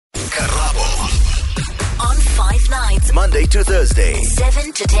weekdays Monday to Thursday,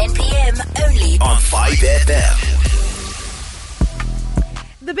 7 to 10 p.m. only on 5FM.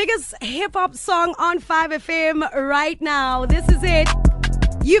 The biggest hip-hop song on 5FM right now. This is it.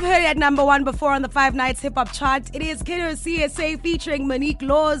 You've heard it at number 1 before on the 5 Nights hip-hop chart. It is KIDDO CSA featuring Monique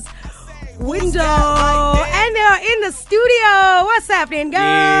Lawz, Window. And they're in the studio. What's happening,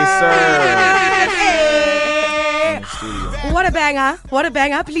 guys? Yes, sir. Hey. What a banger. What a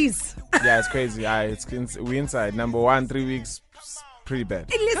banger, please. Yeah, it's crazy. We inside. Number 1, 3 weeks. Pretty bad.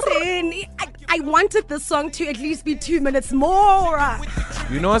 Listen, I wanted the song to at least be 2 minutes more.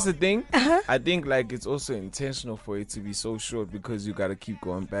 You know what's the thing? I think like it's also intentional for it to be so short because you gotta keep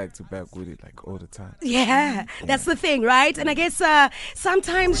going back to back with it like all the time. Yeah, that's the thing, right? And I guess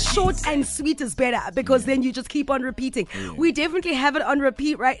sometimes short and sweet is better because then you just keep on repeating. We definitely have it on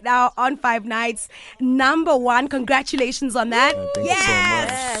repeat right now on 5 Nights. Number 1, congratulations on that. Thank you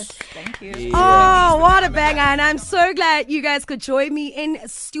so much. Thank you. Yeah. Oh, what a banger. And I'm so glad you guys could join me in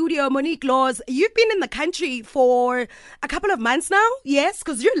studio. Monique Lawz, you've been in the country for a couple of months now, yes?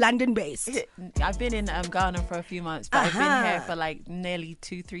 Because you're London based. I've been in Ghana for a few months, but I've been here for like nearly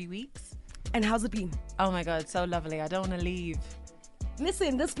 2-3 weeks. And how's it been? Oh my God, so lovely. I don't want to leave.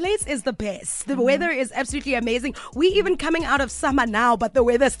 Listen, this place is the best. The weather is absolutely amazing. We even coming out of summer now, but the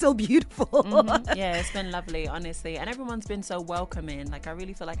weather's still beautiful. Yeah, it's been lovely, honestly. And everyone's been so welcoming. Like, I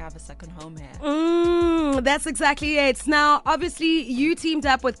really feel like I have a second home here. That's exactly it. Now, obviously, you teamed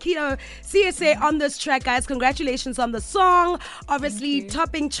up with KIDDO CSA on this track, guys. Congratulations on the song. Obviously,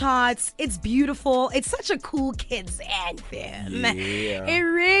 topping charts. It's beautiful. It's such a cool kids anthem. Yeah. It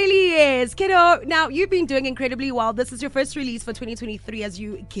really is. KIDDO, now, you've been doing incredibly well. This is your first release for 2023 as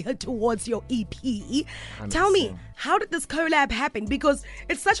you gear towards your EP. 100%. Tell me, how did this collab happen? Because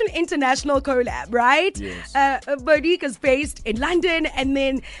it's such an international collab, right? Yes. Monique is based in London, and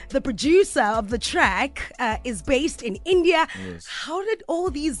then the producer of the track is based in India. Yes. How did all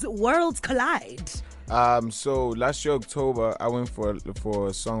these worlds collide? So last year October, I went for a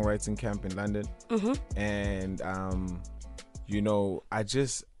songwriting camp in London, and you know,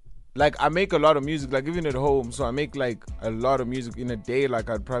 I make a lot of music, like even at home. So I make like a lot of music in a day. Like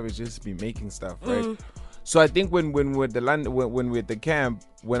I'd probably just be making stuff, right? So I think when we're at the camp,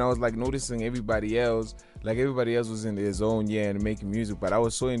 when I was like noticing everybody else was in their zone, and making music. But I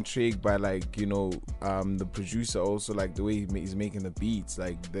was so intrigued by like, you know, the producer also, like the way he's making the beats,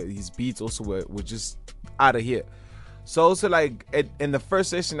 like his beats also were just out of here. So also like and the first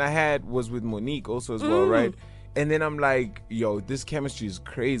session I had was with Monique also as well, right? And then I'm like, yo, this chemistry is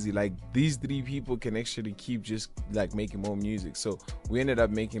crazy. Like, these 3 people can actually keep just, like, making more music. So we ended up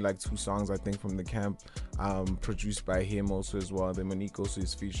making, like, 2 songs, I think, from the camp, produced by him also as well. Then Monique also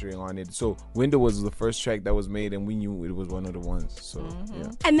is featuring on it. So Window was the first track that was made, and we knew it was one of the ones. So,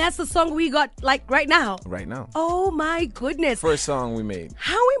 yeah. And that's the song we got, like, right now? Right now. Oh, my goodness. First song we made.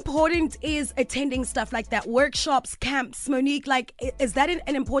 How important is attending stuff like that? Workshops, camps, Monique, like, is that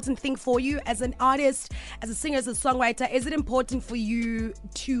an important thing for you as an artist, as a singer, as a songwriter? Is it important for you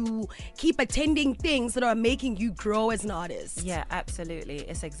to keep attending things that are making you grow as an artist? Yeah, absolutely.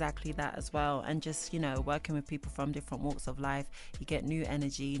 It's exactly that as well. And just, you know, working with people from different walks of life, you get new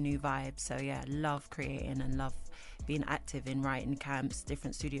energy, new vibes. So yeah, love creating and love being active in writing camps,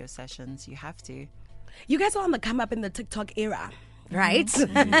 different studio sessions. You have to. You guys are on the come up in the TikTok era, right?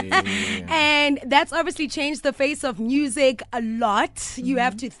 And that's obviously changed the face of music a lot. You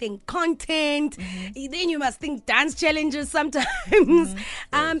have to think content, then you must think dance challenges sometimes.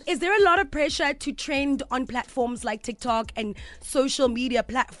 Is there a lot of pressure to trend on platforms like TikTok and social media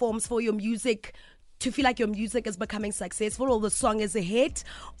platforms for your music to feel like your music is becoming successful or the song is a hit,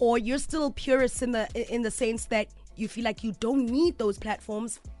 or you're still purist in the sense that you feel like you don't need those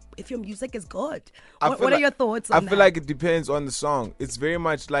platforms if your music is good? What are your thoughts on that? I feel like it depends on the song. It's very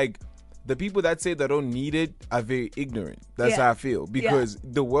much like the people that say they don't need it are very ignorant. That's how I feel, because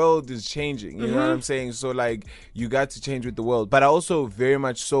the world is changing. You know what I'm saying? So like, you got to change with the world. But I also very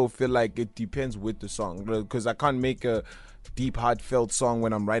much so feel like it depends with the song, because I can't make a deep heartfelt song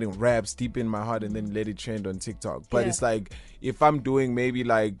when I'm writing raps deep in my heart and then let it trend on TikTok. But it's like, if I'm doing maybe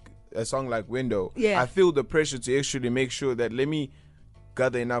like a song like Window, I feel the pressure to actually make sure that let me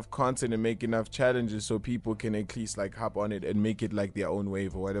gather enough content and make enough challenges so people can at least like hop on it and make it like their own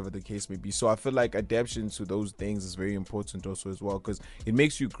wave or whatever the case may be. So I feel like adaptation to those things is very important also as well, because it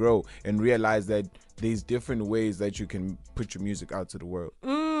makes you grow and realize that there's different ways that you can put your music out to the world.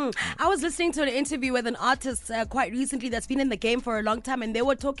 I was listening to an interview with an artist quite recently that's been in the game for a long time, and they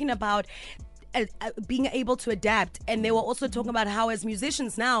were talking about being able to adapt. And they were also talking about how as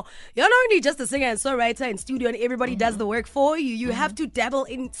musicians now, you're not only just a singer and songwriter in studio and everybody does the work for you. You have to dabble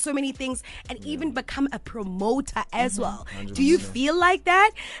in so many things and even become a promoter as well. 100%. Do you feel like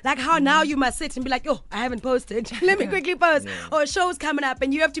that? Like how now you must sit and be like, oh, I haven't posted. Let me quickly post. Or a show's coming up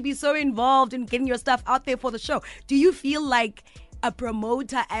and you have to be so involved in getting your stuff out there for the show. Do you feel like a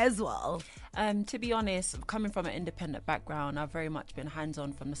promoter as well? To be honest, coming from an independent background, I've very much been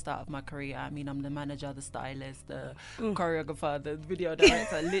hands-on from the start of my career. I mean, I'm the manager, the stylist, the choreographer, the video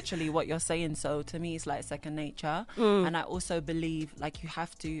director, literally what you're saying. So to me, it's like second nature. And I also believe like you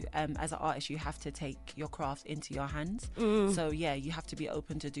have to, as an artist, you have to take your craft into your hands. So yeah, you have to be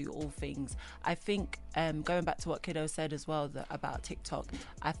open to do all things. I think going back to what KIDDO said as well about TikTok,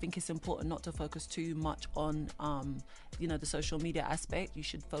 I think it's important not to focus too much on, the social media aspect. You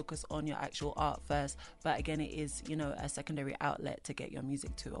should focus on your actual art first, but again, it is a secondary outlet to get your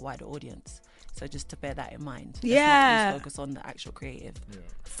music to a wider audience. So just to bear that in mind. Let's not focus on the actual creative.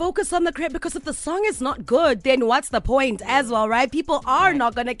 Focus on the creative, because if the song is not good, then what's the point as well, right? People are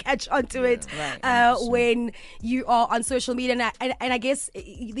not going to catch on to it when you are on social media, and I guess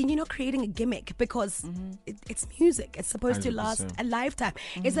then you're not creating a gimmick, because it's music. It's supposed to last a lifetime.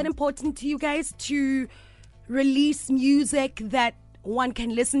 Is it important to you guys to release music that one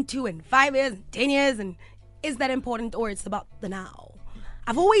can listen to in 5 years, 10 years, and is that important, or it's about the now?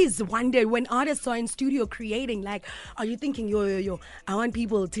 I've always wondered when artists are in studio creating, like, are you thinking, yo, I want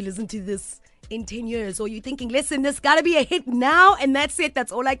people to listen to this in 10 years, or you thinking, listen, this gotta be a hit now, and that's it,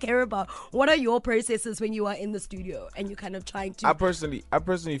 that's all I care about? What are your processes when you are in the studio and you're kind of trying to... I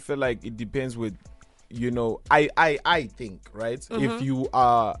personally feel like it depends with, I think, right? If you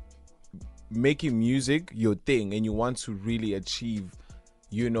are making music your thing and you want to really achieve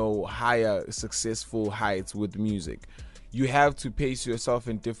higher successful heights with music, you have to pace yourself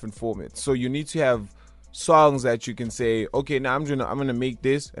in different formats. So you need to have songs that you can say, okay, now I'm gonna make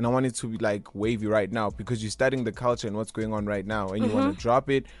this and I want it to be like wavy right now, because you're studying the culture and what's going on right now, and you want to drop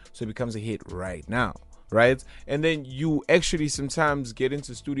it so it becomes a hit right now, right? And then you actually sometimes get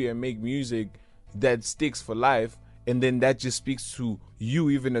into studio and make music that sticks for life, and then that just speaks to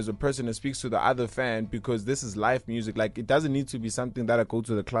you even as a person, and speaks to the other fan, because this is live music. Like, it doesn't need to be something that I go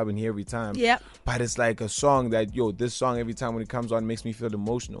to the club and hear every time. Yeah. But it's like a song that, this song every time when it comes on makes me feel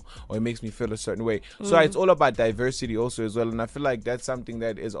emotional, or it makes me feel a certain way. So it's all about diversity also as well. And I feel like that's something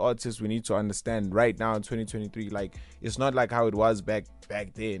that as artists we need to understand right now in 2023. Like, it's not like how it was back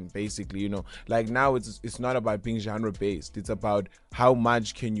then, basically, Like, now it's not about being genre based. It's about how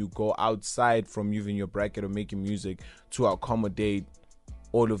much can you go outside from even your bracket of making music to accommodate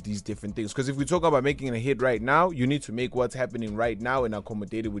all of these different things. Because if we talk about making a hit right now, you need to make what's happening right now and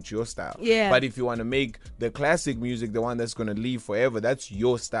accommodate it with your style. Yeah. But if you want to make the classic music, the one that's going to live forever, that's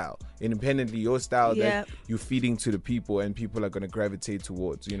your style. Independently, your style that you're feeding to the people and people are going to gravitate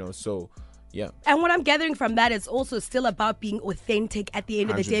towards, So... yeah. And what I'm gathering from that is also still about being authentic at the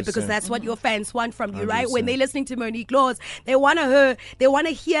end of the day, because that's what your fans want from you, 100%. Right? When they're listening to Monique Lawz, they want to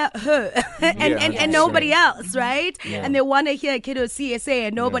hear her and nobody else, right? Yeah. And they want to hear KIDDO CSA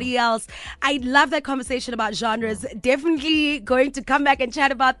and nobody else. I love that conversation about genres. Definitely going to come back and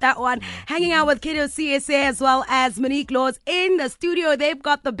chat about that one. Hanging out with KIDDO CSA as well as Monique Lawz in the studio. They've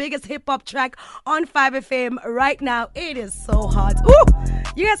got the biggest hip hop track on 5FM right now. It is so hot. Ooh!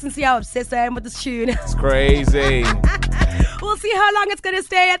 You guys can see how obsessed I am with this tune. It's crazy. We'll see how long it's going to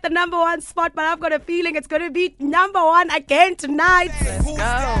stay at the number one spot, but I've got a feeling it's going to be number one again tonight. Let's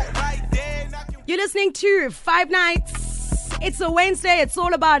go. You're listening to 5 Nights. It's a Wednesday. It's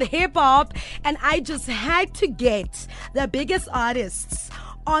all about hip hop. And I just had to get the biggest artists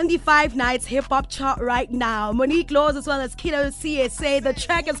on the 5 Nights hip hop chart right now. Monique Lawz as well as KIDDO CSA. The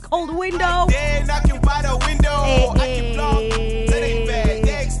track is called Window.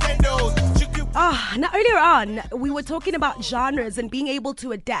 Now earlier on, we were talking about genres and being able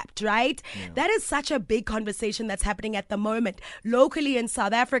to adapt, right? Yeah. That is such a big conversation that's happening at the moment. Locally in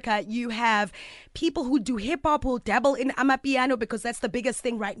South Africa, you have people who do hip-hop who dabble in amapiano, because that's the biggest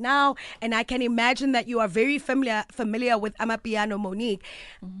thing right now. And I can imagine that you are very familiar with amapiano, Monique.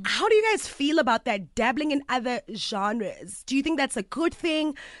 Mm-hmm. How do you guys feel about that, dabbling in other genres? Do you think that's a good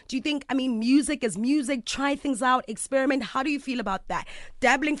thing? Do you think, music is music, try things out, experiment? How do you feel about that?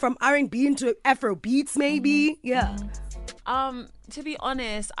 Dabbling from R&B into Afro beats, maybe? Mm-hmm. Yeah. To be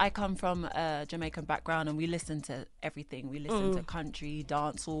honest, I come from a Jamaican background and we listen to everything. We listen to country,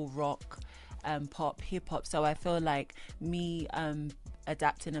 dancehall, rock. pop, hip hop. So I feel like me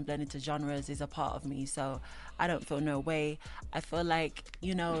adapting and blending to genres is a part of me. So I don't feel no way. I feel like,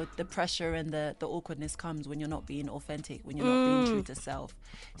 you know, the pressure and the awkwardness comes when you're not being authentic, when you're not being true to self.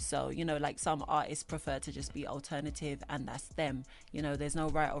 So, you know, like some artists prefer to just be alternative, and that's them. You know, there's no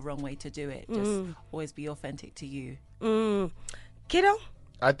right or wrong way to do it. Just always be authentic to you. Kiddo?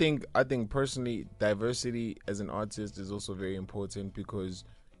 I think personally, diversity as an artist is also very important, because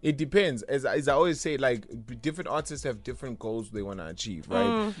it depends. As I always say, like, different artists have different goals they want to achieve,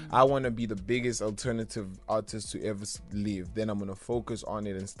 right? I want to be the biggest alternative artist to ever live. Then I'm going to focus on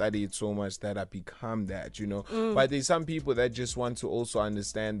it and study it so much that I become that, you know. But there's some people that just want to also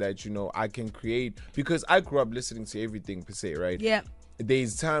understand that, you know, I can create, because I grew up listening to everything per se, right? Yeah.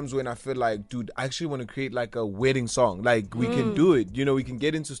 There's times when I feel like, dude, I actually want to create like a wedding song. Like, we can do it. You know, we can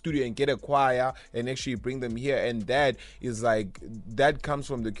get into studio and get a choir and actually bring them here. And that is like, that comes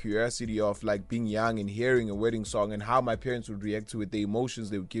from the curiosity of like being young and hearing a wedding song and how my parents would react to it, the emotions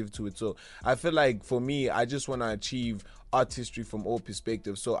they would give to it. So I feel like for me, I just want to achieve artistry from all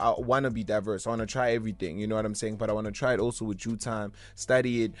perspectives. So I want to be diverse. I want to try everything, you know what I'm saying? But I want to try it also with due time,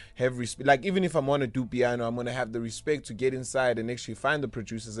 study it, have respect. Like, even if I want to do piano, I'm going to have the respect to get inside and actually find the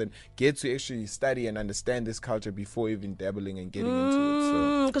producers and get to actually study and understand this culture before even dabbling and getting into it.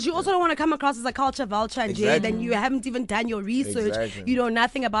 So Because you also don't want to come across as a culture vulture, and then you haven't even done your research. Exactly. You know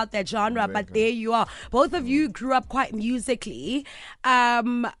nothing about that genre, but Exactly. there you are. Both of you grew up quite musically.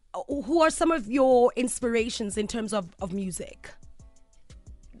 Who are some of your inspirations in terms of music?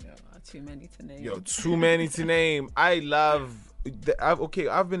 Too many to name. Yo, too many to name. I love.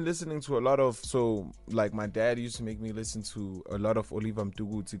 I've been listening to a lot of, so like my dad used to make me listen to a lot of Oliver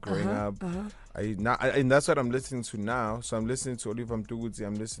Mduguti growing up. And that's what I'm listening to now. So I'm listening to Oliver Mduguti.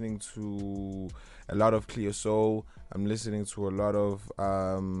 I'm listening to a lot of Cleo Soul. I'm listening to a lot of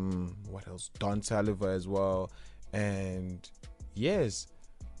what else? Don Toliver as well. And yes.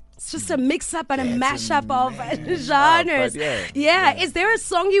 It's just a mix-up and a Yeah, it's a mashup of mashup, genres. but Yeah. Is there a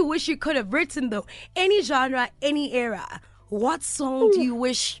song you wish you could have written, though? Any genre, any era. What song do you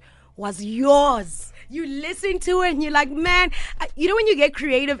wish was yours? You listen to it and you're like, man, you know when you get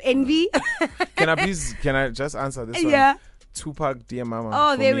creative envy? Can I just answer this one? Yeah. Tupac, Dear Mama.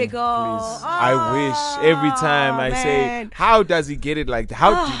 Oh, for there me, we go. Please. I wish every time I say, man. how does he get it like that?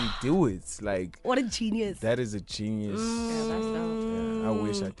 How did he do it? Like, What a genius. that is a genius. Yeah, that's dope. Yeah, I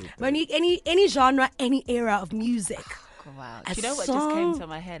wish I did that. Monique, any genre, any era of music. Wow. A Do you know what just came song? to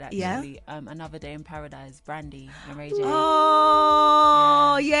my head, Yeah? actually? Another Day in Paradise, Brandy and Ray J.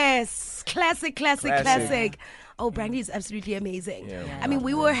 Oh, yes. Classic. Classic. Oh, Brandy is absolutely amazing. Yeah, Yeah. I mean,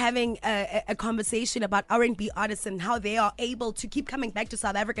 we were having a conversation about R&B artists and how they are able to keep coming back to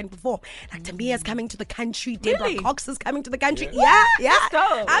South Africa and perform. Like Tamia's coming to the country, Deborah Really? Cox is coming to the country. Yeah. dope.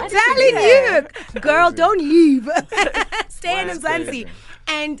 I'm I didn't telling know you, girl, don't leave. Stay in That's Mzansi. crazy.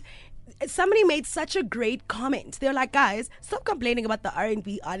 And somebody made such a great comment. They're like, guys, stop complaining about the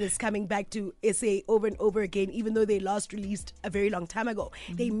R&B artists coming back to SA over and over again, even though they last released a very long time ago.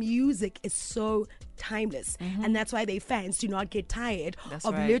 Their music is so timeless, and that's why their fans do not get tired That's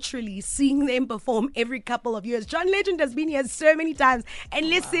of right. literally seeing them perform every couple of years. John Legend has been here so many times, and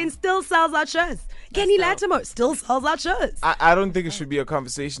listen, still sells out shows. Kenny dope. Latimer still sells out shows. I don't think it should be a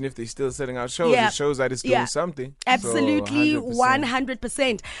conversation if they're still selling out shows. Yeah. It shows that it's doing Yeah. something. Absolutely, So,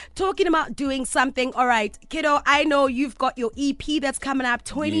 100%. Talking about doing something. All right, kiddo, I know you've got your EP that's coming up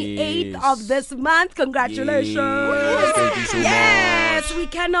 28th Yes. of this month. Congratulations. Yes, thank you so Yes, much. we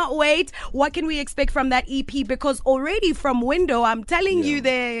cannot wait. What can we expect from that EP? Because already from Window, I'm telling you,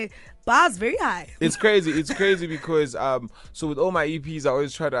 the bar's very high. It's crazy. It's crazy because so with all my EPs, I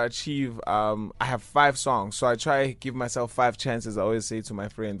always try to achieve. I have 5 songs, so I try to give myself 5 chances. I always say to my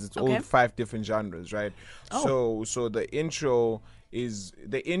friends, it's Okay. all 5 different genres, right? So the intro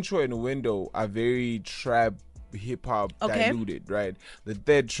and Window are very trap hip hop Okay. diluted, right? The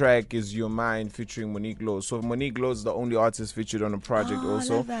third track is Your Mind featuring Monique Lawz. So Monique Lawz is the only artist featured on the project Oh, I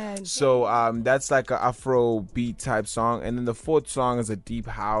also. love that. So that's like an Afro beat type song. And then the 4th song is a deep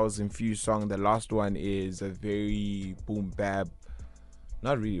house infused song. The last one is a very boom bap,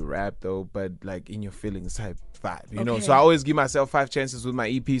 not really rap though, but like in your feelings type vibe, you know. Okay. So I always give myself 5 chances with my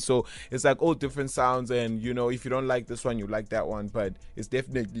EP. So it's like all different sounds, and you know, if you don't like this one, you like that one, but it's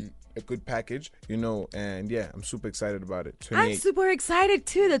definitely a good package, you know, and yeah, I'm super excited about it. I'm 28. super excited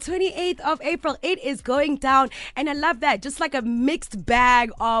too. The 28th of April, it is going down. And I love that. Just like a mixed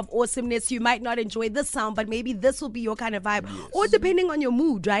bag of awesomeness. You might not enjoy this sound, but maybe this will be your kind of vibe. Or depending on your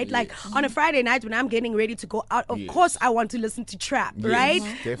mood, right? Like on a Friday night when I'm getting ready to go out, of course I want to listen to trap, right?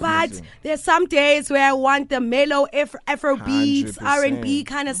 Definitely. But there's some days where I want the mellow Afro beats, 100%. R&B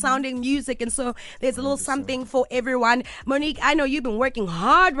kind of sounding music. And so there's a little something for everyone. Monique, I know you've been working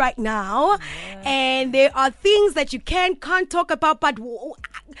hard right now, and there are things that you can't talk about, but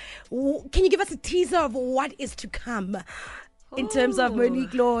can you give us a teaser of what is to come in terms of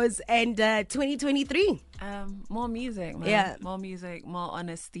Monique Lawz and 2023? More music, man. Yeah. More music, more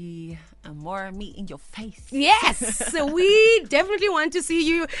honesty, and more me in your face. Yes, so we definitely want to see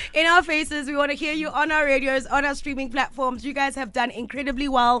you in our faces. We want to hear you on our radios, on our streaming platforms. You guys have done incredibly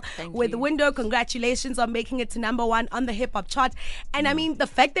well with you. Window. Congratulations on making it to #1 on the hip hop chart. And I mean, the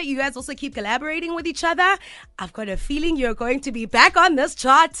fact that you guys also keep collaborating with each other, I've got a feeling you're going to be back on this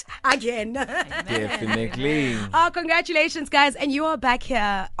chart again. Definitely. Oh, congratulations, guys. And you are back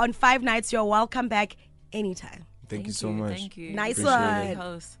here on 5 nights. You're welcome back anytime. Thank you so much. Thank you. Nice Appreciate one.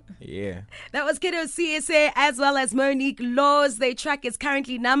 Host. Yeah. That was KIDDO CSA as well as Monique Lawz. Their track is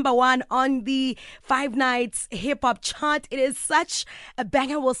currently #1 on the 5 nights hip hop chart. It is such a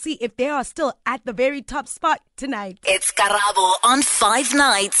banger. We'll see if they are still at the very top spot tonight. It's Karabo on 5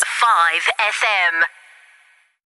 nights, 5 FM.